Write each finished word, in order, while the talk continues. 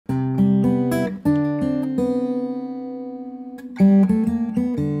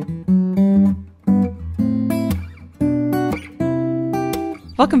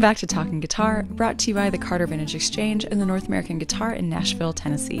Welcome back to Talking Guitar, brought to you by the Carter Vintage Exchange and the North American Guitar in Nashville,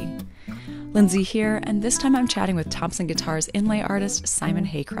 Tennessee. Lindsay here, and this time I'm chatting with Thompson Guitars inlay artist Simon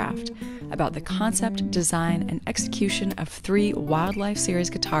Haycraft about the concept, design, and execution of 3 Wildlife Series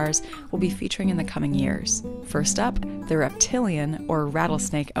guitars we'll be featuring in the coming years. First up, the Reptilian or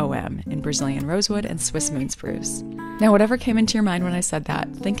Rattlesnake OM in Brazilian rosewood and Swiss moon spruce. Now, whatever came into your mind when I said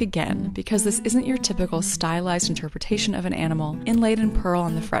that, think again, because this isn't your typical stylized interpretation of an animal inlaid in pearl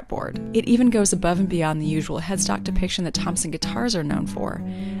on the fretboard. It even goes above and beyond the usual headstock depiction that Thompson Guitars are known for,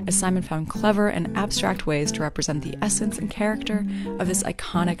 as Simon found clever and abstract ways to represent the essence and character of this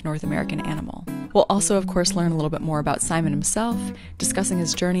iconic North American animal. We'll also, of course, learn a little bit more about Simon himself, discussing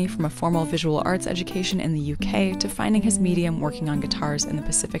his journey from a formal visual arts education in the UK to finding his medium working on guitars in the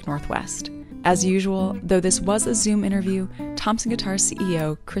Pacific Northwest. As usual, though this was a Zoom interview, Thompson Guitars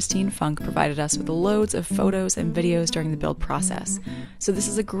CEO Christine Funk provided us with loads of photos and videos during the build process, so this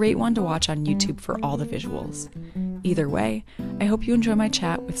is a great one to watch on YouTube for all the visuals. Either way, I hope you enjoy my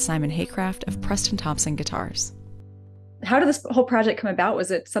chat with Simon Haycraft of Preston Thompson Guitars. How did this whole project come about?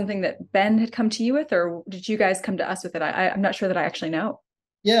 Was it something that Ben had come to you with, or did you guys come to us with it? I'm not sure that I actually know.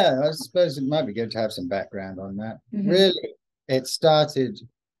 Yeah, I suppose it might be good to have some background on that. Mm-hmm. Really, it started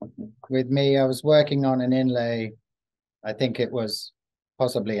with me. I was working on an inlay. I think it was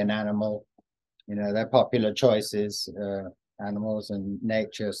possibly an animal. You know, they're popular choices, animals and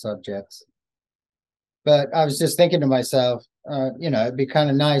nature subjects. But I was just thinking to myself, it'd be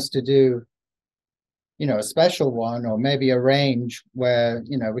kind of nice to do, a special one, or maybe a range where,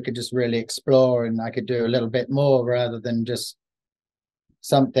 we could just really explore and I could do a little bit more rather than just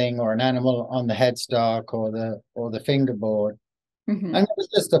something or an animal on the headstock or the fingerboard. Mm-hmm. And it was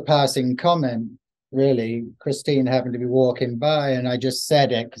just a passing comment, really. Christine happened to be walking by and I just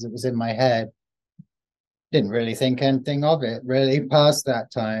said it because it was in my head. Didn't really think anything of it really past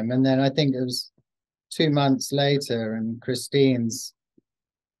that time. And then I think it was 2 months later and Christine's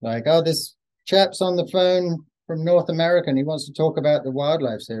like, oh, this chap's on the phone from North America and he wants to talk about the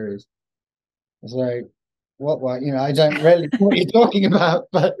Wildlife Series. It's like, what, I don't really know what you're talking about,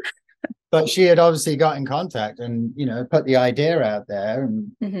 but she had obviously got in contact and, put the idea out there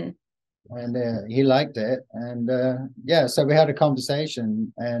and, mm-hmm. and he liked it. And so we had a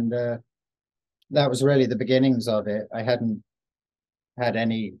conversation and that was really the beginnings of it. I hadn't had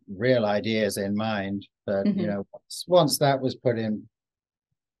any real ideas in mind, but, mm-hmm. Once that was put in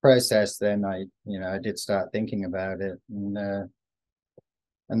process, then I did start thinking about it.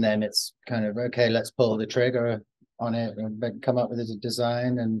 And then it's kind of, okay, let's pull the trigger on it and come up with a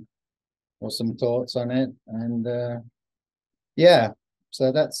design or some thoughts on it. And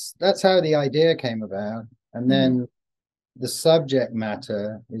so that's how the idea came about. And then the subject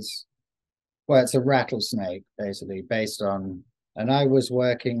matter is, well, it's a rattlesnake basically based on, and I was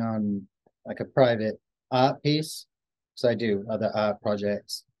working on like a private art piece. So I do other art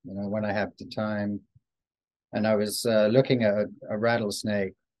projects, when I have the time. And I was looking at a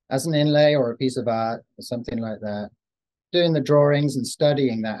rattlesnake as an inlay or a piece of art or something like that, doing the drawings and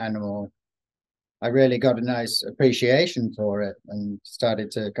studying that animal. I really got a nice appreciation for it and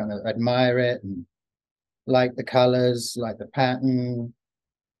started to kind of admire it and like the colors, like the pattern.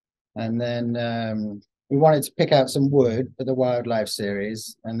 And then we wanted to pick out some wood for the Wildlife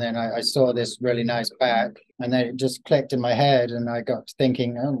Series. And then I saw this really nice back and then it just clicked in my head and I got to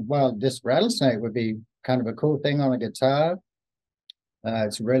thinking, oh, well, this rattlesnake would be kind of a cool thing on a guitar.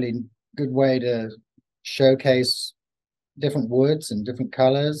 It's a really good way to showcase different woods and different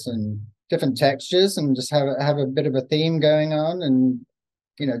colors and different textures and just have a bit of a theme going on and,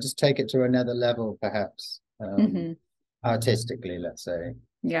 just take it to another level, perhaps, artistically, let's say.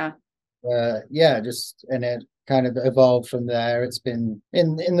 Yeah. And it kind of evolved from there. It's been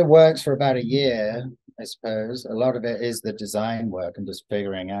in the works for about a year, I suppose. A lot of it is the design work and just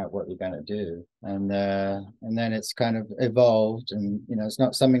figuring out what you're going to do. And then it's kind of evolved and, it's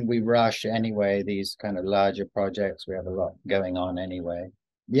not something we rush anyway, these kind of larger projects. We have a lot going on anyway.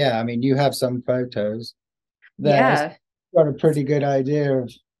 Yeah, I mean, you have some photos there. Yeah. Got a pretty good idea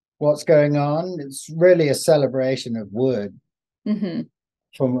of what's going on. It's really a celebration of wood. Mm-hmm.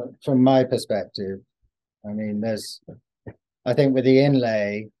 From my perspective. I mean, I think with the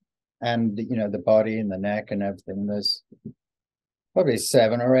inlay and the body and the neck and everything, there's probably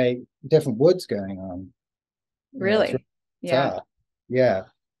 7 or 8 different woods going on. Really? Yeah. Yeah.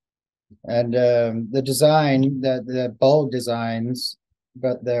 And the design, the bold designs,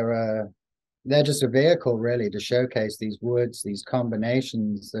 but they're just a vehicle really to showcase these woods, these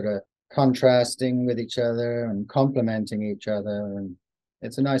combinations that are contrasting with each other and complementing each other. And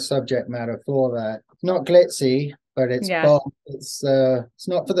it's a nice subject matter for that. Not glitzy, but it's Yeah. bold. It's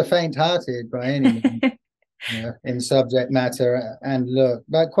not for the faint-hearted by any means, in subject matter and look,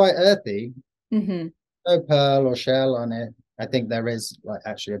 but quite earthy. Hmm. No pearl or shell on it. I think there is like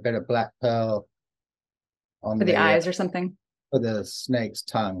actually a bit of black pearl For on the the eyes or something. for the snake's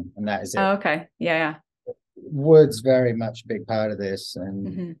tongue, and that is Oh, it. okay. Yeah, Wood's very much a big part of this, yeah.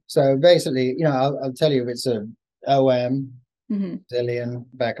 and Hmm. so basically, I'll tell you, it's a OM Hmm. Brazilian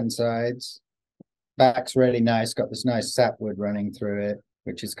back and sides. Back's really nice, got this nice sapwood running through it,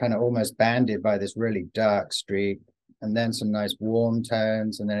 which is kind of almost banded by this really dark streak, and then some nice warm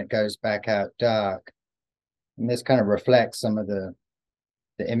tones, and then it goes back out dark. And this kind of reflects some of the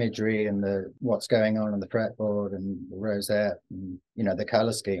imagery and the what's going on the fretboard and the rosette and the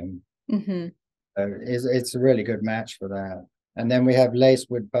color scheme. Hmm. So it's a really good match for that. And then we have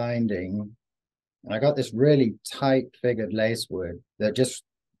lacewood binding. And I got this really tight figured lacewood that just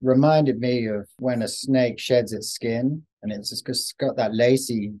reminded me of when a snake sheds its skin, and it's just got that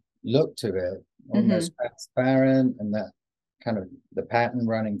lacy look to it, Hmm. almost transparent, and that kind of the pattern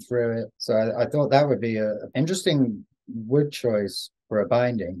running through it. So I thought that would be a interesting wood choice for a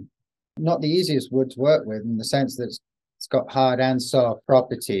binding. Not the easiest wood to work with in the sense that it's got hard and soft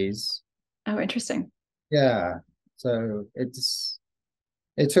properties. Oh, interesting. Yeah. So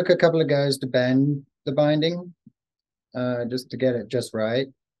it took a couple of goes to bend the binding, just to get it just right.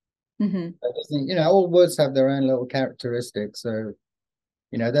 Hmm. I just think, all woods have their own little characteristics. So,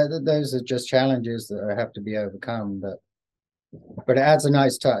 those are just challenges that have to be overcome. But it adds a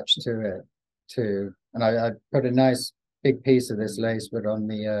nice touch to it too. And I put a nice big piece of this lacewood on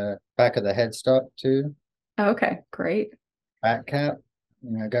the back of the headstock too, Oh, okay, great. back cap,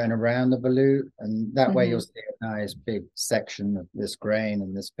 going around the volute. And that way you'll Hmm. see a nice big section of this grain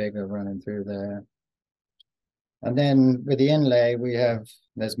and this figure running through there. And then with the inlay,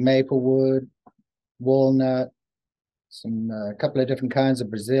 there's maple wood, walnut, some a couple of different kinds of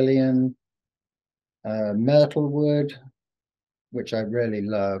Brazilian, myrtle wood, which I really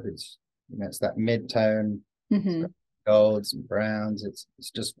love. It's that mid-tone, Hmm. golds and browns. It's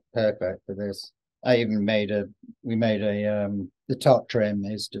just perfect for this. We made the top trim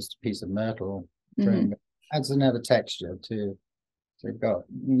is just a piece of myrtle Hmm. trim. Adds another texture too. So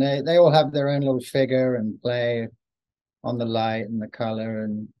they all have their own little figure and play on the light and the color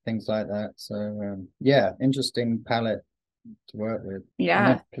and things like that. So yeah, interesting palette to work with. And then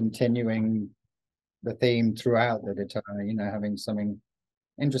Yeah. continuing the theme throughout the guitar, having something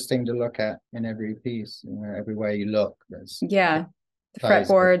interesting to look at in every piece, everywhere you look. There's Yeah. The ties.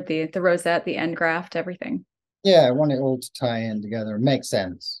 fretboard, the rosette, the end graft, everything. Yeah, I want it all to tie in together and make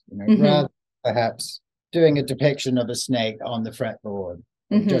sense, Hmm. rather perhaps doing a depiction of a snake on the fretboard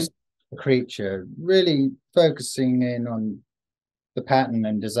or Hmm. just a creature, really focusing in on the pattern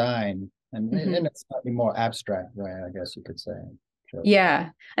and design, and Hmm. in a slightly more abstract way, I guess you could say. Sure.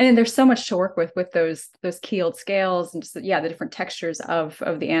 Yeah. I mean, there's so much to work with those keeled scales and just, yeah, the different textures of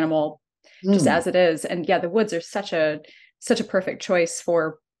the animal just Mm, as it is. And yeah, the woods are such a perfect choice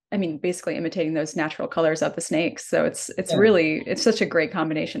for, I mean, basically imitating those natural colors of the snakes. So yeah, it's such a great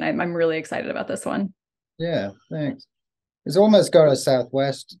combination. I'm really excited about this one. yeah, thanks. It's almost got a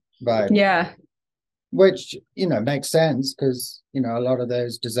Southwest vibe, Yeah. which makes sense because a lot of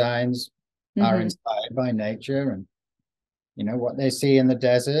those designs are Hmm. inspired by nature and what they see in the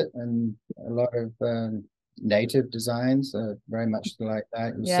desert, and a lot of native designs are very much like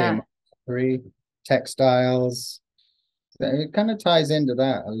that. You'll see them Yeah. on three textiles. So it kind of ties into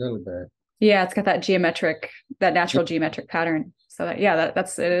that a little bit. Yeah. It's got that natural geometric pattern. So that, yeah,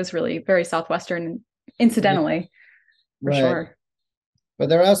 it is really very Southwestern Yeah, incidentally, for right. sure. But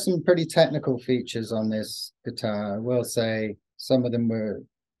there are some pretty technical features on this guitar. I will say some of them were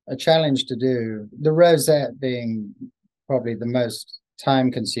a challenge to do. The rosette being probably the most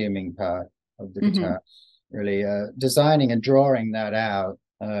time-consuming part of the Hmm. guitar. Really, designing and drawing that out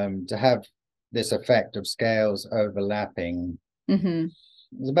to have this effect of scales overlapping. Hmm.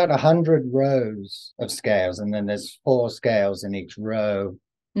 There's about 100 rows of scales, and then there's 4 scales in each row,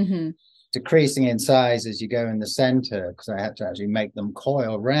 Hmm. decreasing in size as you go in the center, because I had to actually make them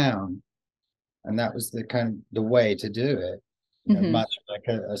coil round, and that was the way to do it. Hmm. Much like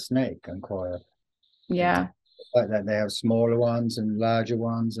a snake can coil. Yeah. Like that, they have smaller ones and larger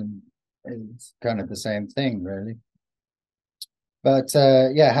ones, and it's kind of the same thing, really. But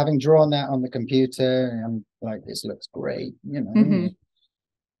yeah, having drawn that on the computer, I'm like, this looks great. Hmm.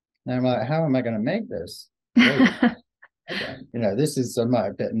 And I'm like, how am I going to make this? Wait, this is I might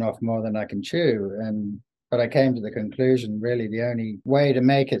have bitten off more than I can chew, but I came to the conclusion really the only way to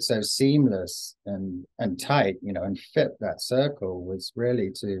make it so seamless and tight, and fit that circle was really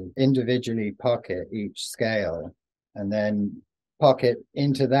to individually pocket each scale and then pocket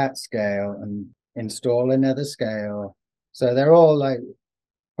into that scale and install another scale. So they're all like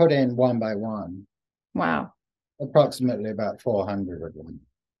put in one by one. Wow. Approximately about 400 of them.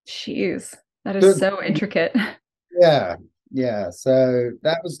 Jeez, that is so intricate. Yeah, yeah. So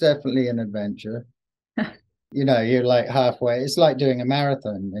that was definitely an adventure. You're like halfway. It's like doing a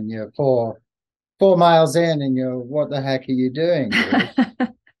marathon, and you're 4 miles in, and you're, what the heck are you doing, dude?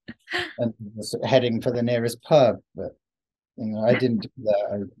 And heading for the nearest pub. But I didn't do that.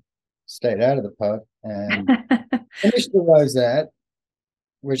 I stayed out of the pub and finished the rosette,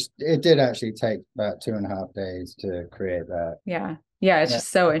 which it did actually take about 2.5 days to create that. Yeah. Yeah, it's just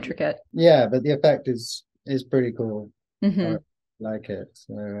so intricate. Yeah, but the effect is pretty cool. Mm-hmm. I like it.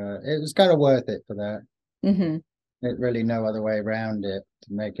 So it was kind of worth it for that. Mm-hmm. There's really no other way around it to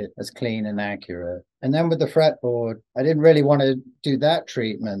make it as clean and accurate. And then with the fretboard, I didn't really want to do that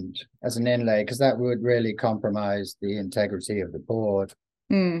treatment as an inlay because that would really compromise the integrity of the board.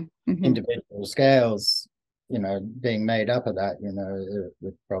 Mm-hmm. Individual scales, being made up of that, it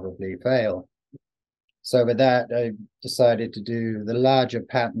would probably fail. So with that, I decided to do the larger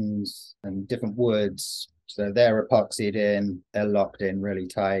patterns and different woods. So they're epoxied in, they're locked in really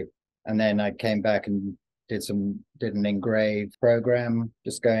tight. And then I came back and did an engrave program,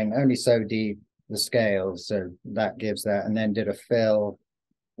 just going only so deep the scales. So that gives that, and then did a fill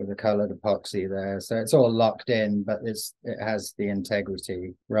with a colored epoxy there. So it's all locked in, but it has the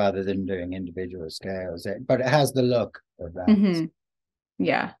integrity rather than doing individual scales. But it has the look of that. Mm-hmm.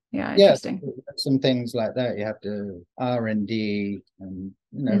 Yeah, interesting. interesting. Some things like that you have to R&D and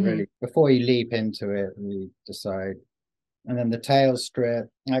Mm-hmm. really before you leap into it, we decide. And then the tail strip,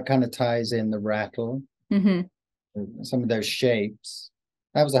 that kind of ties in the rattle. Mm-hmm. Some of those shapes.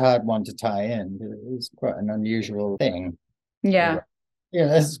 That was a hard one to tie in. It was quite an unusual thing. Yeah.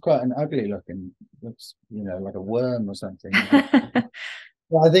 This is quite an ugly looking, looks, like a worm or something.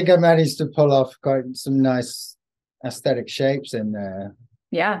 Well, I think I managed to pull off quite some nice aesthetic shapes in there.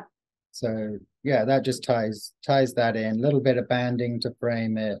 Yeah. So yeah, that just ties that in. A little bit of banding to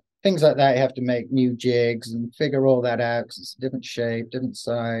frame it. Things like that, you have to make new jigs and figure all that out because it's a different shape, different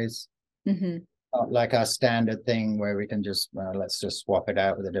size. Mm-hmm. Not like our standard thing where we can just, let's just swap it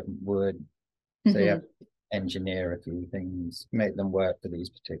out with a different wood. So you have to engineer a few things, make them work for these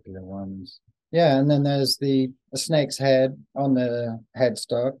particular ones. Yeah, and then there's a snake's head on the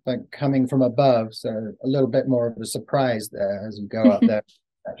headstock, like coming from above. So a little bit more of a surprise there as you go up there,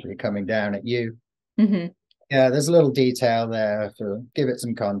 actually coming down at you. Mm-hmm. Yeah, there's a little detail there to give it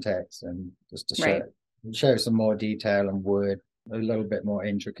some context and just to show some more detail and wood, a little bit more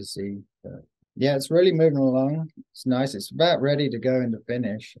intricacy. But yeah, it's really moving along. It's nice. It's about ready to go into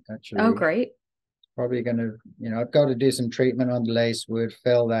finish, actually. Oh, great. Probably going to, I've got to do some treatment on the lace wood,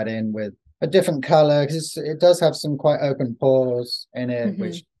 fill that in with a different color because it does have some quite open pores in it,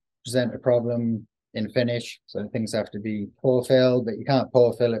 which present a problem in finish. So things have to be pore filled, but you can't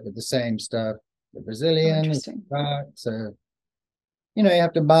pore fill it with the same stuff. The Brazilian is dark, so you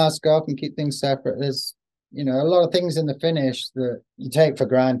have to mask off and keep things separate. There's a lot of things in the finish that you take for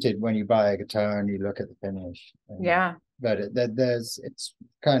granted when you buy a guitar and you look at the finish. But it's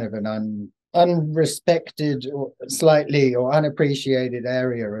kind of an unrespected or slightly or unappreciated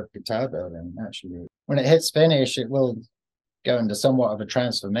area of guitar building. Actually, when it hits finish, it will go into somewhat of a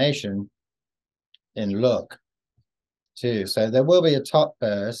transformation in look too. So there will be a top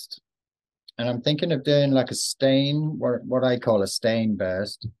burst. And I'm thinking of doing like a stain, what I call a stain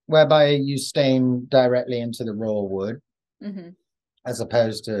burst, whereby you stain directly into the raw wood, as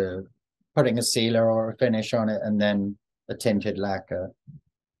opposed to putting a sealer or a finish on it and then a tinted lacquer.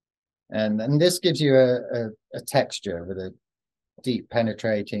 And this gives you a texture with a deep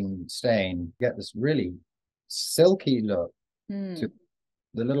penetrating stain. You get this really silky look to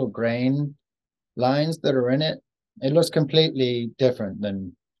the little grain lines that are in it. It looks completely different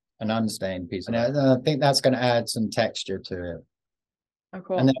than an unstained piece. And I think that's going to add some texture to it. Oh,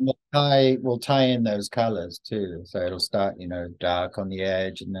 cool. And then we'll tie in those colors too. So it'll start, dark on the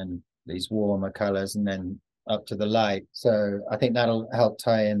edge and then these warmer colors and then up to the light. So I think that'll help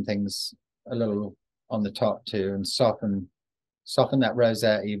tie in things a little on the top too and soften that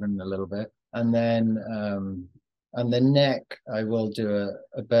rosette even a little bit. And then on the neck, I will do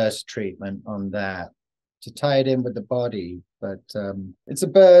a burst treatment on that to tie it in with the body. But it's a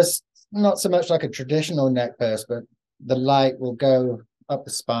burst, not so much like a traditional neck burst, but the light will go up the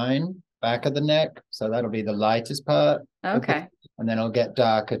spine, back of the neck. So that'll be the lightest part. Okay. And then it'll get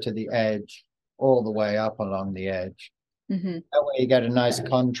darker to the edge, all the way up along the edge. That way you get a nice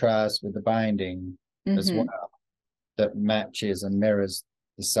contrast with the binding as well that matches and mirrors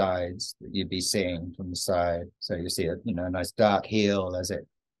the sides that you'd be seeing from the side. So you see a nice dark heel as it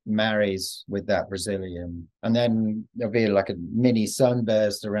marries with that Brazilian, and then there'll be like a mini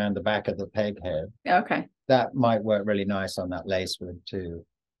sunburst around the back of the peg head. Okay. That might work really nice on that lacewood too.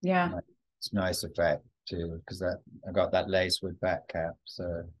 Yeah. It's a nice effect too, because that I got that lacewood back cap.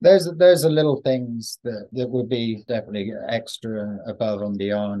 So there's a little things that would be definitely extra above and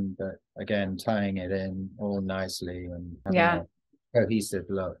beyond, but again, tying it in all nicely and having a cohesive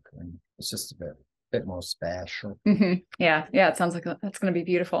look, and it's just a bit more special. Yeah, it sounds like that's going to be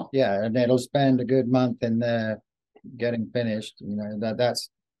beautiful. Yeah, and it'll spend a good month in there getting finished. That's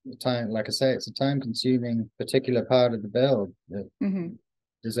the time, like I say, it's a time consuming particular part of the build that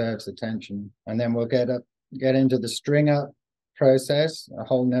deserves attention. And then we'll get into the string up process, a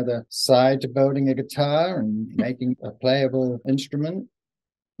whole nother side to building a guitar and making a playable instrument.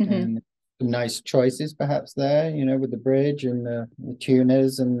 And some nice choices perhaps there, with the bridge and the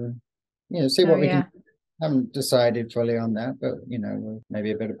tuners, and see what we can. Haven't decided fully on that, but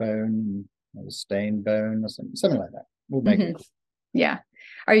maybe a bit of bone, a stained bone or something like that. We'll make it cool. Yeah.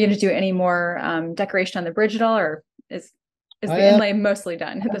 Are you going to do any more decoration on the bridge at all, or is the inlay mostly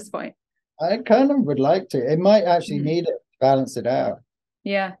done at this point? I kind of would like to. It might actually need it to balance it out.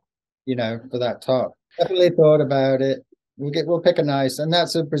 Yeah. For that top. Definitely thought about it. We'll pick a nice, and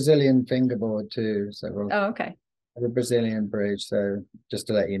that's a Brazilian fingerboard too. So we'll okay. Have a Brazilian bridge. So just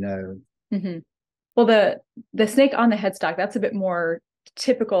to let you know. Well, the snake on the headstock, that's a bit more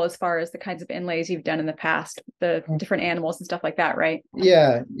typical as far as the kinds of inlays you've done in the past, the different animals and stuff like that, right?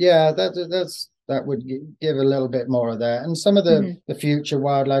 Yeah, that would give a little bit more of that. And some of the future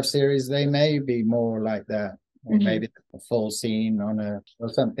wildlife series, they may be more like that, or maybe a full scene or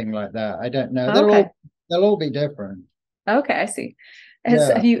something like that. I don't know. They'll all be different. Okay, I see.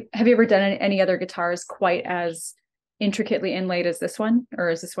 Have you ever done any other guitars quite as intricately inlaid as this one, or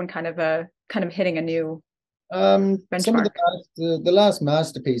is this one kind of hitting a new benchmark? Some of the last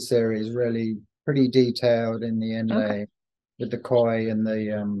Masterpiece series really pretty detailed in the inlay with the koi and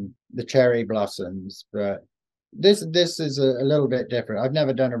the cherry blossoms, but this is a little bit different. I've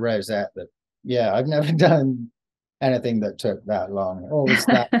never done a rosette I've never done anything that took that long. Always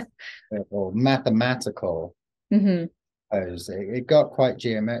that or mathematical. It got quite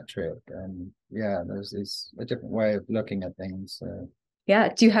geometric, and there's a different way of looking at things. So. Yeah.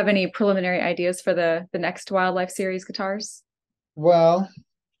 Do you have any preliminary ideas for the next wildlife series guitars? Well,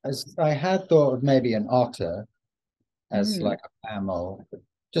 as I had thought of maybe an otter as like a mammal,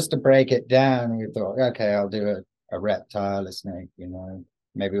 just to break it down. We thought, okay, I'll do a reptile, a snake.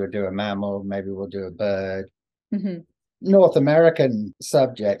 Maybe we'll do a mammal, maybe we'll do a bird. North American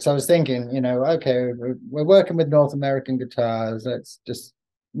subjects. I was thinking, okay, we're working with North American guitars. Let's just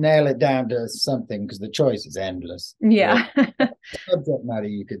nail it down to something, because the choice is endless. Yeah. Subject matter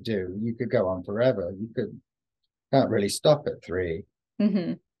you could do. You could go on forever. Can't really stop at 3.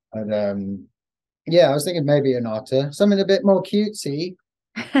 And I was thinking maybe an otter, something a bit more cutesy.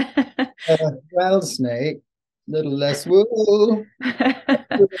 Rattlesnake, little less woo.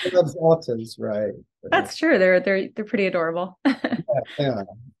 Loves otters, right? That's true. They're pretty adorable. Yeah.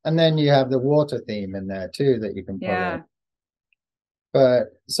 And then you have the water theme in there too that you can pull in. But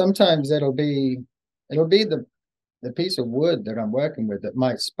sometimes it'll be the piece of wood that I'm working with that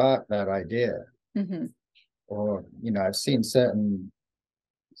might spark that idea. Or I've seen certain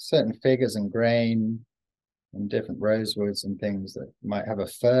figures and grain and different rosewoods and things that might have a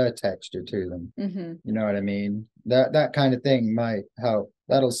fur texture to them. You know what I mean? That kind of thing might help.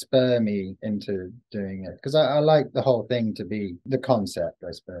 That'll spur me into doing it, because I like the whole thing to be the concept,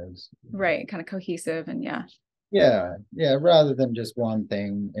 I suppose. Right, kind of cohesive, and rather than just one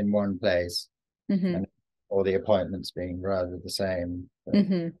thing in one place, and all the appointments being rather the same.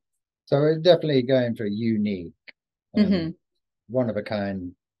 So we're definitely going for a unique, one of a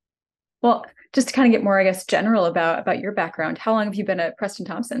kind. Well, just to kind of get more, I guess, general about your background, how long have you been at Preston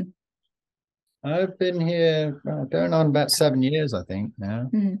Thompson? I've been here going on about 7 years, I think,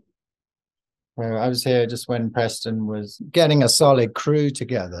 now. I was here just when Preston was getting a solid crew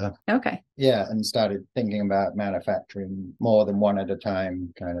together. Okay. Yeah, and started thinking about manufacturing more than one at a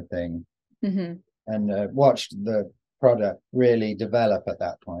time kind of thing. And watched the product really develop at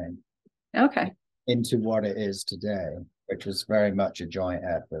that point. Okay. Into what it is today, which was very much a joint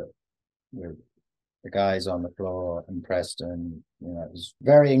effort with the guys on the floor and Preston. It was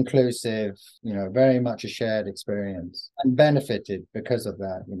very inclusive, very much a shared experience, and benefited because of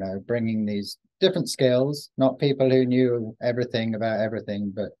that, bringing these different skills, not people who knew everything about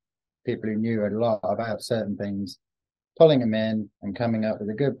everything, but people who knew a lot about certain things, pulling them in and coming up with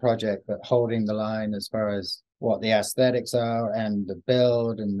a good project, but holding the line as far as what the aesthetics are and the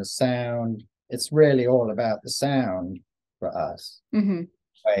build and the sound. It's really all about the sound for us. Mm-hmm.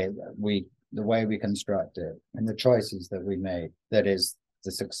 The way we construct it and the choices that we make, that is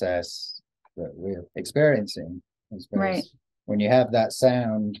the success that we're experiencing. Right. When you have that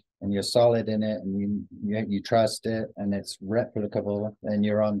sound and you're solid in it and you trust it and it's replicable, then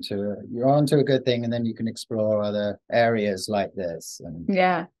you're onto a good thing, and then you can explore other areas like this. And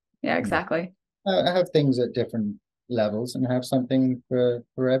yeah, exactly. Have things at different levels and have something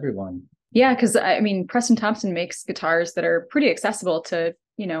for everyone. Yeah, because I mean, Preston Thompson makes guitars that are pretty accessible to,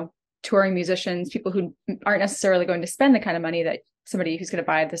 touring musicians, people who aren't necessarily going to spend the kind of money that somebody who's going to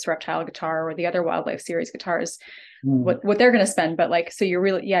buy this Reptile guitar or the other Wildlife series guitars, what they're going to spend. But like, so you're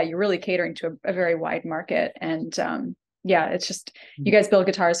really catering to a very wide market. And it's just, you guys build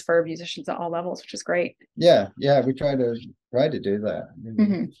guitars for musicians at all levels, which is great. Yeah, we try to do that.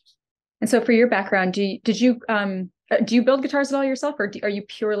 Mm-hmm. And so for your background, do you build guitars at all yourself, or are you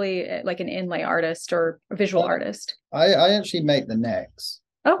purely like an inlay artist or a visual artist? I actually make the necks.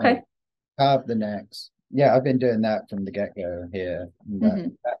 Okay. Carve the necks. Yeah, I've been doing that from the get-go here.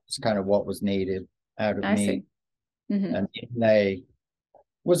 That's kind of what was needed out of me. And inlay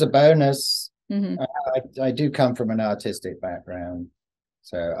was a bonus. I do come from an artistic background.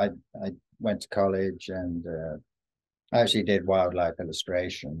 So I went to college and I actually did wildlife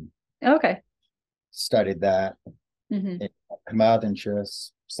illustration. Okay. Studied that in Carmarthenshire,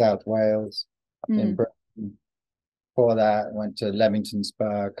 South Wales, in Britain. Before that, went to Leamington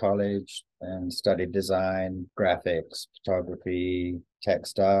Spa College and studied design, graphics, photography,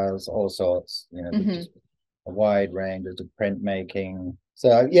 textiles, all sorts, just a wide range of printmaking.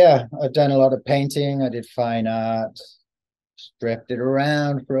 So yeah, I've done a lot of painting. I did fine art, drifted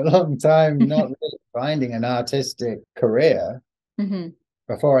around for a long time, not really finding an artistic career.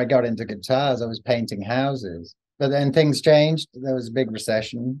 Before I got into guitars, I was painting houses, but then things changed. There was a big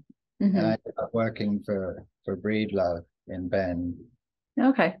recession, and I ended up working for Breedlove in Bend.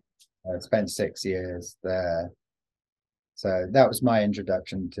 Okay. I spent 6 years there. So that was my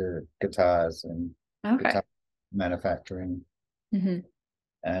introduction to guitars and guitar manufacturing. And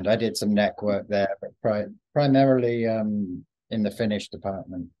I did some neck work there, but primarily in the finish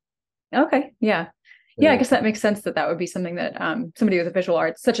department. Okay. Yeah. Yeah, I guess that makes sense that would be something that somebody with a visual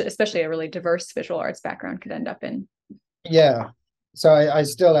arts, especially a really diverse visual arts background, could end up in. Yeah. So I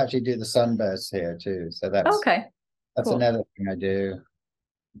still actually do the sunburst here too. So that's cool. Another thing I do.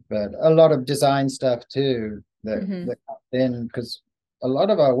 But a lot of design stuff too that comes in, because a lot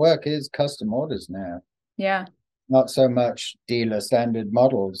of our work is custom orders now. Yeah. Not so much dealer standard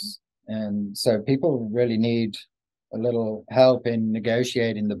models. And so people really need a little help in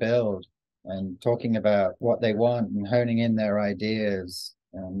negotiating the build and talking about what they want and honing in their ideas.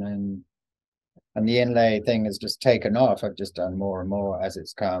 And the inlay thing has just taken off. I've just done more and more as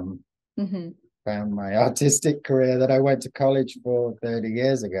it's come. Found my artistic career that I went to college for 30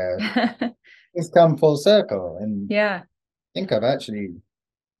 years ago. It's come full circle. And I think I've actually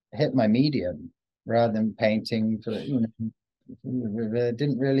hit my medium rather than painting for,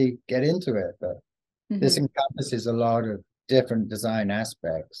 didn't really get into it, but this encompasses a lot of different design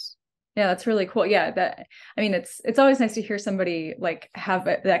aspects. Yeah, that's really cool. Yeah, it's always nice to hear somebody like have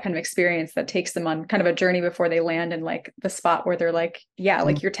that kind of experience that takes them on kind of a journey before they land in like the spot where they're like,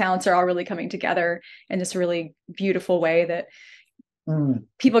 like your talents are all really coming together in this really beautiful way that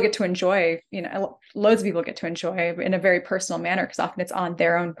people get to enjoy, loads of people get to enjoy in a very personal manner, because often it's on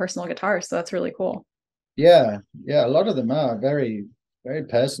their own personal guitars. So that's really cool. Yeah. A lot of them are very, very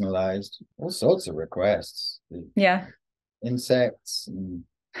personalized, all sorts of requests. Yeah. Insects and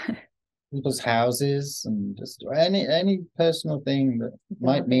people's houses and just any personal thing that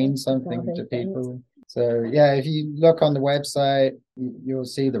might mean something to people. So yeah, if you look on the website, you'll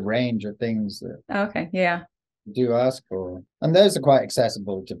see the range of things that do ask for, and those are quite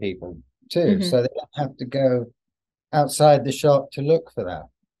accessible to people too. So they don't have to go outside the shop to look for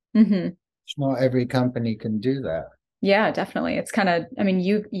that. Not every company can do that. Yeah, definitely. It's kind of,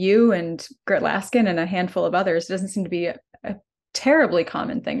 you and Gert Laskin and a handful of others, it doesn't seem to be a terribly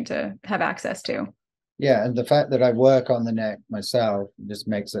common thing to have access to. Yeah, and the fact that I work on the neck myself just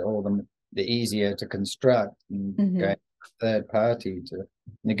makes it all the easier to construct and go third party to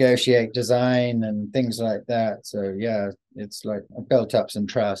negotiate design and things like that. So yeah, it's like I built up some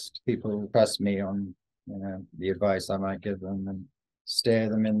trust. People trust me on the advice I might give them and steer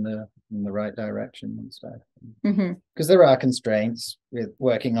them in the right direction and stuff. Because there are constraints with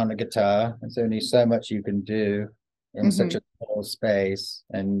working on a guitar. There's only so much you can do in such a small space,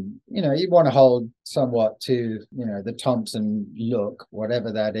 and you want to hold somewhat to the Thompson look,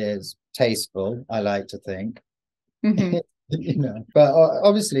 whatever that is, tasteful, I like to think. Mm-hmm. But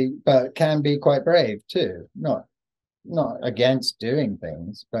obviously, but can be quite brave too. Not against doing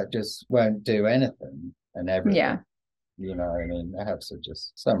things, but just won't do anything and everything. Yeah. I mean, I have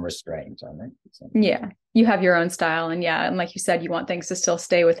just some restraint on it. So. Yeah. You have your own style. And yeah, and like you said, you want things to still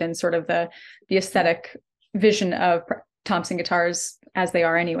stay within sort of the aesthetic vision of Thompson guitars as they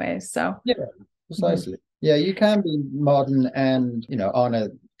are anyways. So yeah, precisely. Yeah, you can be modern and honor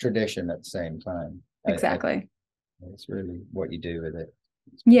tradition at the same time. exactly. It's really what you do with it.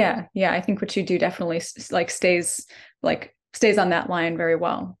 Yeah. Yeah. I think what you do definitely stays on that line very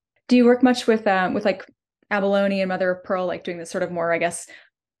well. Do you work much with like abalone and mother of pearl, like doing this sort of more, I guess,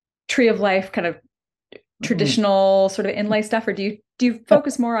 tree of life kind of traditional sort of inlay stuff, or do you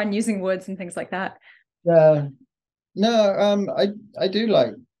focus more on using woods and things like that? Yeah. No, I do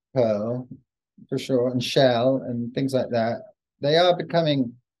like pearl for sure, and shell and things like that. They are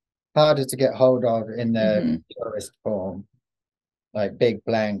becoming harder to get hold of in their purest form, like big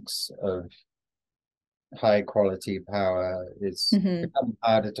blanks of high quality power is becoming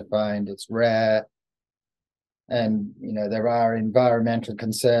harder to find. It's rare, and there are environmental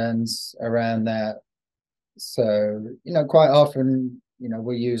concerns around that. So quite often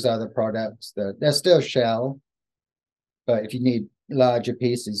we use other products that they're still shell, but if you need larger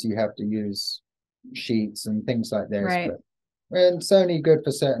pieces, you have to use sheets and things like this. Right. And it's only good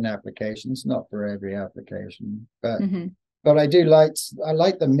for certain applications, not for every application. But I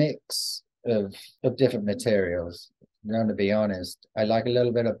like the mix of different materials. To be honest, I like a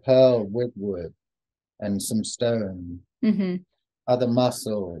little bit of pearl with wood and some stone, other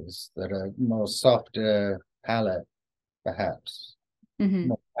muscles that are more softer palette, perhaps.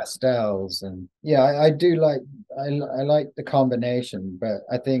 More pastels, and I do like I like the combination, but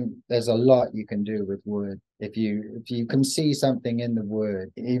I think there's a lot you can do with wood if you can see something in the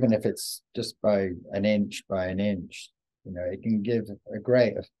wood, even if it's just by an inch by an inch. It can give a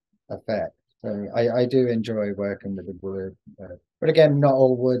great effect. So I do enjoy working with the wood, but again, not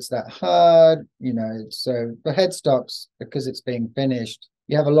all wood's that hard. So for headstocks, because it's being finished,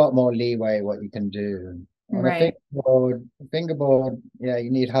 you have a lot more leeway what you can do. On right. a fingerboard, yeah, you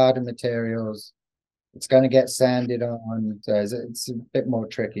need harder materials. It's going to get sanded on, so it's a bit more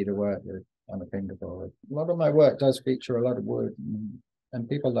tricky to work with on a fingerboard. A lot of my work does feature a lot of wood, and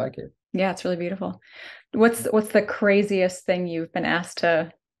people like it. Yeah, it's really beautiful. What's the craziest thing you've been asked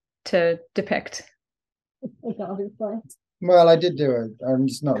to depict? Well, I did I'm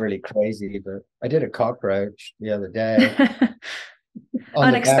just not really crazy, but I did a cockroach the other day.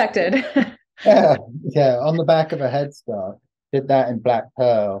 Unexpected. Yeah, on the back of a headstock. Did that in black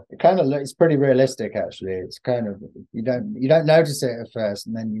pearl. It kind of looks pretty realistic, actually. It's kind of you don't notice it at first,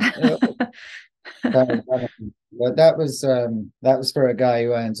 and then but that was for a guy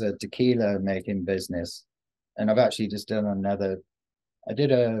who owns a tequila making business, and I've actually just done another. I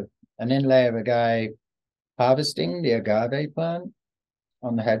did an inlay of a guy harvesting the agave plant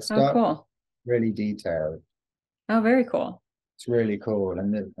on the headstock. Oh, cool. Really detailed. Oh, very cool. It's really cool.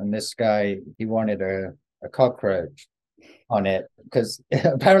 And this guy, he wanted a cockroach on it because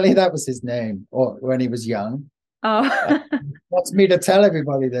apparently that was his name or when he was young. Oh. Wants me to tell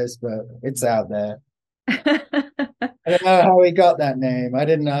everybody this, but it's out there. I don't know how he got that name. I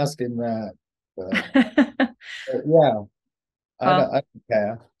didn't ask him that. But yeah, I don't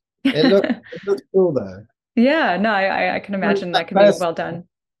care. It looks cool though. Yeah, no, I can imagine that can be well done.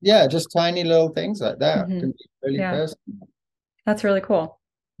 Yeah, just tiny little things like that can be really personal. That's really cool.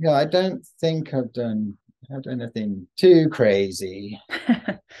 Yeah, I don't think I've done anything too crazy.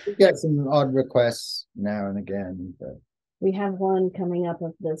 We get some odd requests now and again, but we have one coming up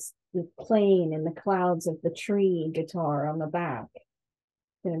of the plane and the clouds of the tree guitar on the back.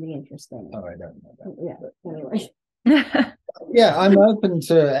 It's going to be interesting. Oh, I don't know that. Yeah, anyway. Yeah, I'm open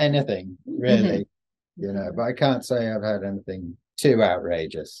to anything, really. But I can't say I've had anything too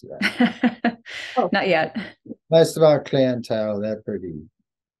outrageous. Not yet. Most of our clientele, they're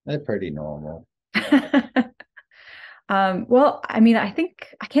pretty normal. Well, I mean, I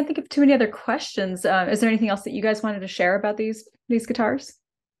can't think of too many other questions. Is there anything else that you guys wanted to share about these guitars?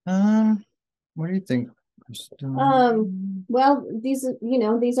 What do you think? Well, these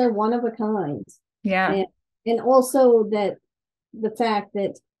are one of a kind. Yeah. And also that the fact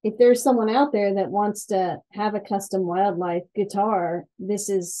that if there's someone out there that wants to have a custom wildlife guitar, this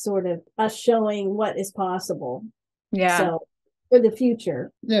is sort of us showing what is possible. Yeah. So for the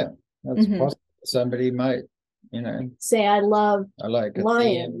future. Yeah, that's possible. Somebody might, say, I like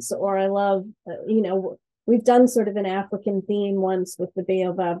lions, or I love, we've done sort of an African theme once with the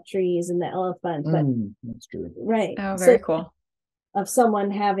baobab trees and the elephant. But that's true. Right. Oh, very cool. Of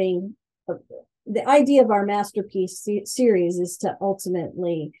someone having the idea of our masterpiece series is to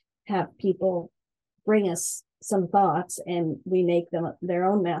ultimately have people bring us some thoughts and we make them their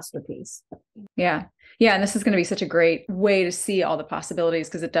own masterpiece. Yeah. Yeah. And this is going to be such a great way to see all the possibilities,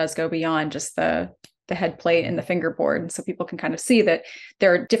 because it does go beyond just the head plate and the fingerboard. And so people can kind of see that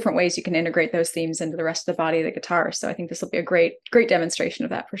there are different ways you can integrate those themes into the rest of the body of the guitar. So I think this will be a great demonstration of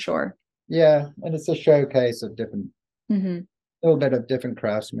that for sure. Yeah. And it's a showcase of different, a little bit of different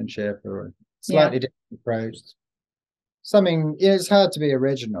craftsmanship or a slightly different approach. Something, it's hard to be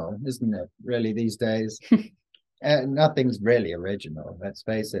original, isn't it? Really, these days. Nothing's really original, let's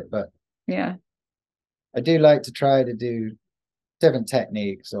face it. But yeah, I do like to try to do different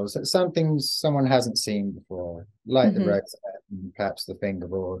techniques or something someone hasn't seen before, like the rosette and perhaps the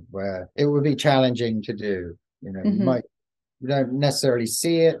fingerboard, where it would be challenging to do. You know, you don't necessarily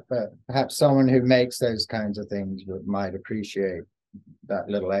see it, but perhaps someone who makes those kinds of things might appreciate that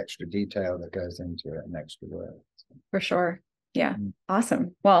little extra detail that goes into it and extra work. For sure. Yeah.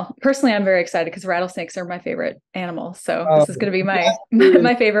 Awesome. Well, personally, I'm very excited because rattlesnakes are my favorite animal. So this is going to be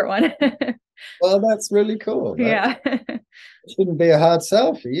my favorite one. Well, that's really cool. Yeah. It shouldn't be a hard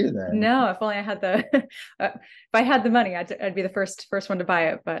sell for you then. No, if only I had if I had the money, I'd be the first one to buy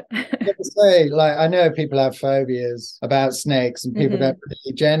it. But I have to say, like, I know people have phobias about snakes and people don't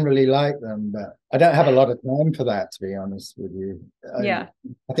really generally like them, but I don't have a lot of time for that, to be honest with you.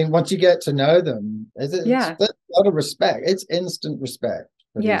 I think once you get to know them, there's a lot of respect. It's instant respect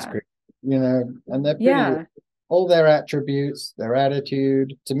for these creatures, you know, and they're pretty, all their attributes, their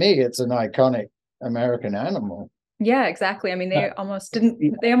attitude. To me, it's an iconic American animal. Yeah, exactly. I mean, they almost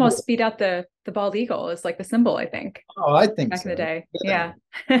beat out the bald eagle as like the symbol, I think. Oh, I think back in the day. Yeah.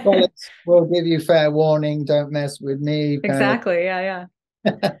 Well, we'll give you fair warning. Don't mess with me. Exactly. Yeah.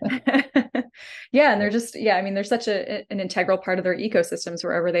 Yeah. And they're just, I mean, they're such an integral part of their ecosystems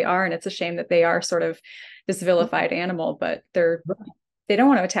wherever they are. And it's a shame that they are sort of this vilified animal, but they don't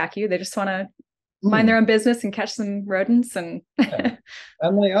want to attack you. They just want to mind their own business and catch some rodents. And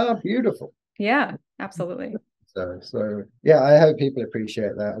and they are beautiful. Yeah, absolutely. So yeah, I hope people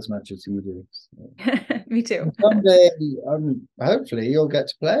appreciate that as much as you do. So. Me too. And someday, hopefully you'll get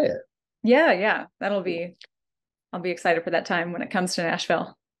to play it. Yeah. I'll be excited for that time when it comes to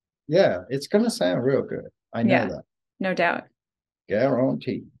Nashville. Yeah, it's going to sound real good. I know that. No doubt.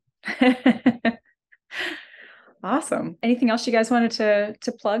 Guaranteed. Awesome. Anything else you guys wanted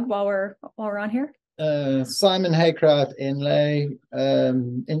to plug while we're on here? Simon Haycraft Inlay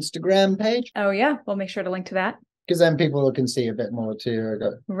Instagram page. Oh yeah, we'll make sure to link to that, because then people can see a bit more too.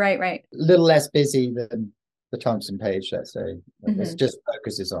 Right. A little less busy than the Thompson page, let's say. It just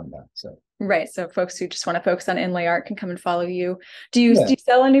focuses on that. So right. So folks who just want to focus on inlay art can come and follow you. Do you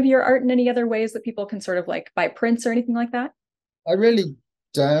sell any of your art in any other ways that people can sort of like buy prints or anything like that? I really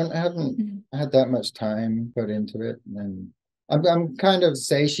don't. I haven't had that much time put into it, and I'm kind of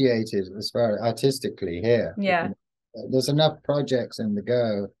satiated as far as artistically here. Yeah. There's enough projects in the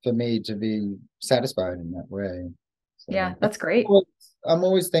go for me to be satisfied in that way. So yeah, that's great. I'm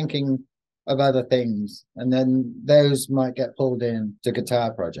always thinking of other things, and then those might get pulled in to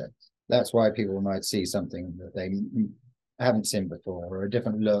guitar projects. That's why people might see something that they haven't seen before, or a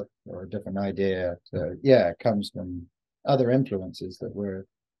different look or a different idea. So yeah, it comes from other influences that we're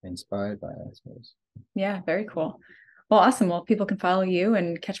inspired by, I suppose. Yeah, very cool. Well, awesome. Well, people can follow you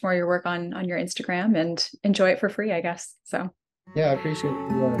and catch more of your work on your Instagram and enjoy it for free, I guess. So yeah, I appreciate you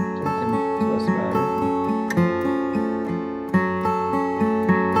talking to us about it.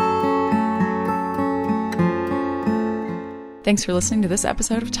 Thanks for listening to this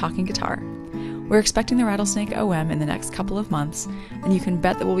episode of Talking Guitar. We're expecting the Rattlesnake OM in the next couple of months, and you can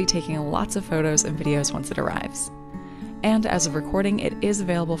bet that we'll be taking lots of photos and videos once it arrives. And as of recording, it is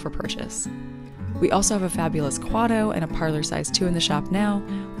available for purchase. We also have a fabulous Quado and a parlor size 2 in the shop now,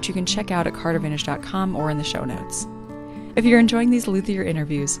 which you can check out at cartervintage.com or in the show notes. If you're enjoying these luthier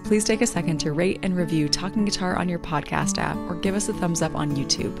interviews, please take a second to rate and review Talking Guitar on your podcast app or give us a thumbs up on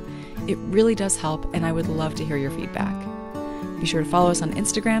YouTube. It really does help, and I would love to hear your feedback. Be sure to follow us on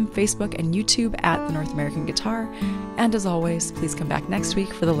Instagram, Facebook, and YouTube at The North American Guitar. And as always, please come back next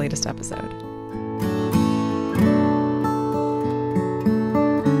week for the latest episode.